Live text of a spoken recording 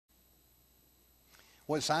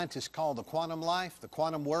What scientists call the quantum life, the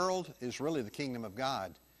quantum world, is really the kingdom of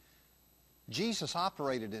God. Jesus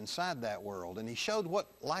operated inside that world, and he showed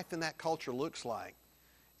what life in that culture looks like.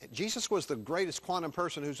 Jesus was the greatest quantum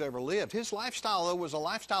person who's ever lived. His lifestyle, though, was a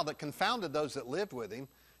lifestyle that confounded those that lived with him,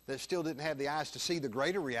 that still didn't have the eyes to see the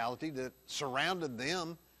greater reality that surrounded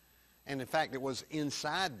them, and in fact, it was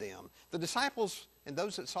inside them. The disciples and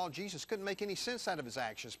those that saw Jesus couldn't make any sense out of his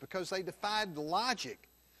actions because they defied logic.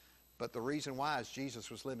 But the reason why is Jesus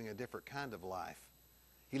was living a different kind of life.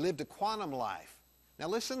 He lived a quantum life. Now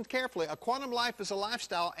listen carefully. A quantum life is a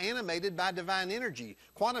lifestyle animated by divine energy.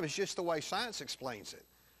 Quantum is just the way science explains it.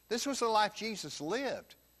 This was the life Jesus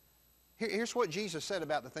lived. Here's what Jesus said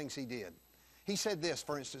about the things he did. He said this,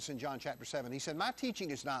 for instance, in John chapter 7. He said, "My teaching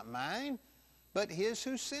is not mine, but his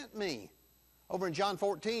who sent me." Over in John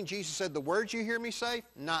 14, Jesus said, "The words you hear me say,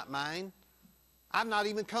 not mine. I've not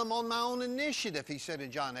even come on my own initiative," he said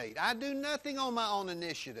in John 8. "I do nothing on my own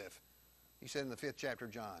initiative," he said in the 5th chapter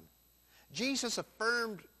of John. Jesus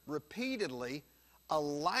affirmed repeatedly a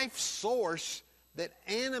life source that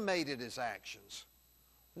animated his actions.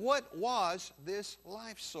 What was this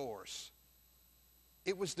life source?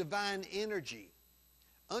 It was divine energy.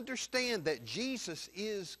 Understand that Jesus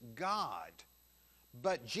is God,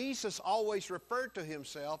 but Jesus always referred to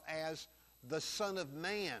himself as the Son of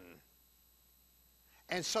Man.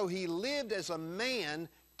 And so he lived as a man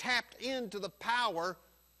tapped into the power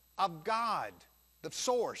of God, the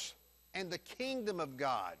source, and the kingdom of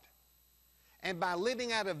God. And by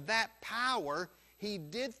living out of that power, he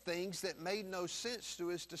did things that made no sense to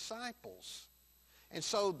his disciples. And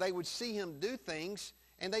so they would see him do things,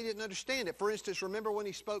 and they didn't understand it. For instance, remember when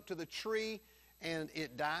he spoke to the tree and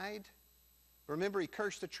it died? Remember he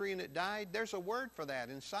cursed the tree and it died? There's a word for that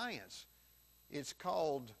in science. It's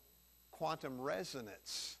called quantum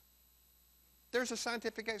resonance. There's a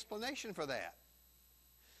scientific explanation for that.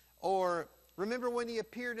 Or remember when he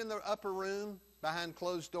appeared in the upper room behind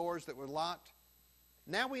closed doors that were locked?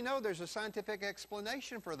 Now we know there's a scientific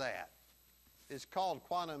explanation for that. It's called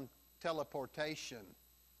quantum teleportation.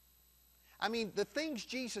 I mean, the things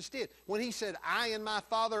Jesus did, when he said, "I and my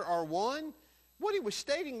Father are one," what he was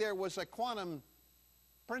stating there was a quantum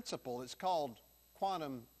principle. It's called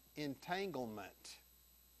quantum entanglement.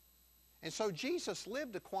 And so Jesus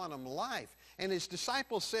lived a quantum life. And his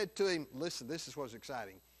disciples said to him, listen, this is what's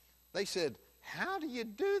exciting. They said, "How do you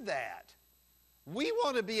do that? We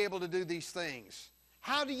want to be able to do these things.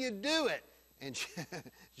 How do you do it?" And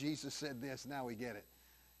Jesus said this, now we get it.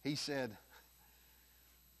 He said,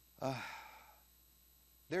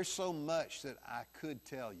 "There's so much that I could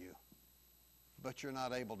tell you, but you're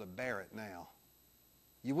not able to bear it now.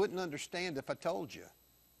 You wouldn't understand if I told you."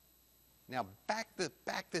 Now, back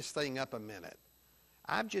this thing up a minute.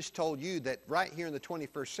 I've just told you that right here in the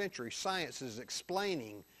 21st century, science is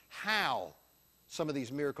explaining how some of these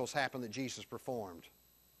miracles happened that Jesus performed.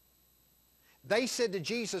 They said to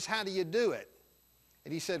Jesus, "How do you do it?"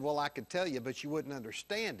 And he said, "Well, I could tell you, but you wouldn't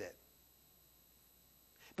understand it."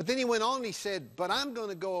 But then he went on and he said, "But I'm going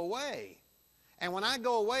to go away. And when I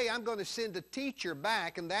go away, I'm going to send a teacher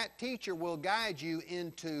back, and that teacher will guide you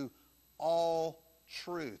into all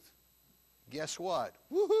truth." Guess what?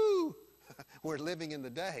 Woohoo! We're living in the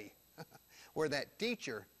day where that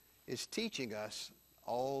teacher is teaching us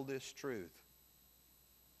all this truth.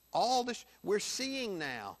 All this, we're seeing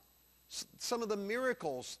now some of the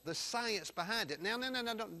miracles, the science behind it. Now,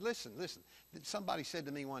 no, listen. Somebody said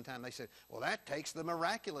to me one time, they said, "Well, that takes the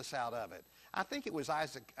miraculous out of it." I think it was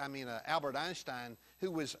Albert Einstein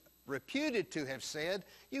who was reputed to have said,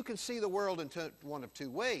 you can see the world in one of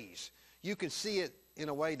two ways. You can see it in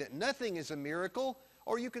a way that nothing is a miracle,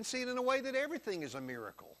 or you can see it in a way that everything is a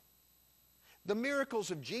miracle. The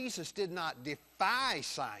miracles of Jesus did not defy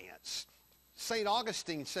science. St.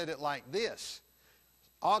 Augustine said it like this.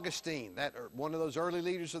 Augustine, one of those early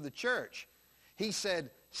leaders of the church, he said,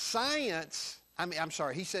 he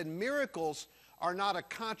said miracles are not a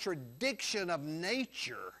contradiction of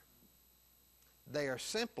nature. They are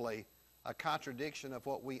simply a contradiction of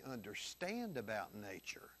what we understand about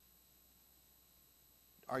nature.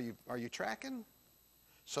 Are you tracking?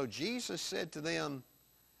 So Jesus said to them,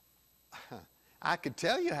 "I could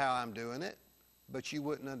tell you how I'm doing it, but you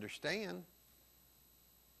wouldn't understand.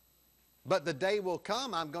 But the day will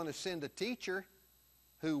come, I'm going to send a teacher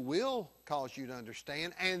who will cause you to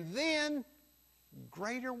understand, and then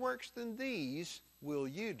greater works than these will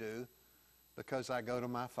you do, because I go to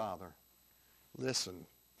my Father." Listen,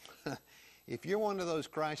 if you're one of those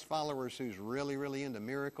Christ followers who's really, really into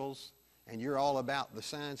miracles, and you're all about the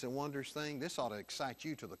signs and wonders thing, this ought to excite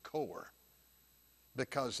you to the core.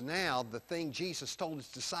 Because now the thing Jesus told his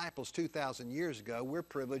disciples 2,000 years ago, we're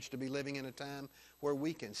privileged to be living in a time where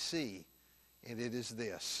we can see, and it is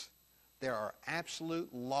this. There are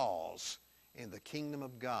absolute laws in the kingdom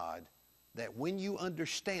of God that when you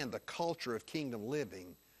understand the culture of kingdom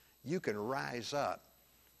living, you can rise up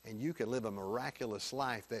and you can live a miraculous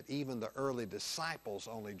life that even the early disciples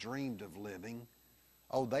only dreamed of living.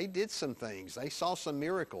 Oh, they did some things. They saw some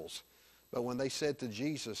miracles. But when they said to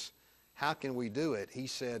Jesus, how can we do it? He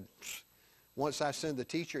said, once I send the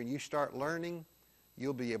teacher and you start learning,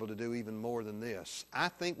 you'll be able to do even more than this. I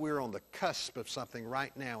think we're on the cusp of something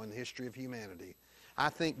right now in the history of humanity. I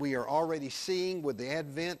think we are already seeing with the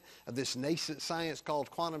advent of this nascent science called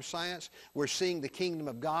quantum science, we're seeing the kingdom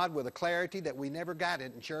of God with a clarity that we never got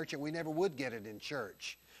it in church and we never would get it in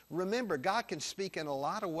church. Remember, God can speak in a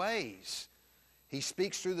lot of ways. He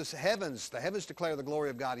speaks through the heavens. The heavens declare the glory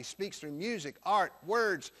of God. He speaks through music, art,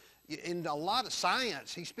 words, in a lot of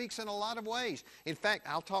science. He speaks in a lot of ways. In fact,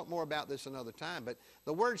 I'll talk more about this another time, but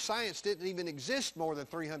the word science didn't even exist more than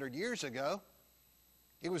 300 years ago.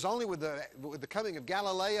 It was only with the coming of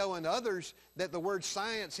Galileo and others that the word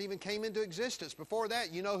science even came into existence. Before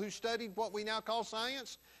that, you know who studied what we now call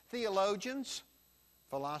science? Theologians,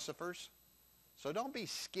 philosophers. So don't be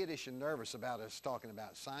skittish and nervous about us talking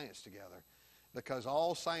about science together, because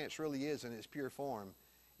all science really is in its pure form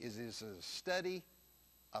is a study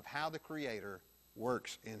of how the Creator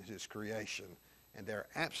works in his creation. And there are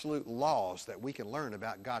absolute laws that we can learn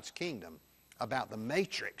about God's kingdom, about the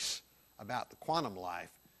matrix, about the quantum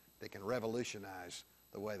life that can revolutionize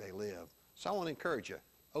the way they live. So I want to encourage you,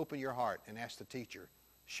 open your heart and ask the teacher,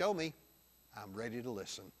 show me, I'm ready to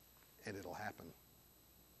listen, and it'll happen.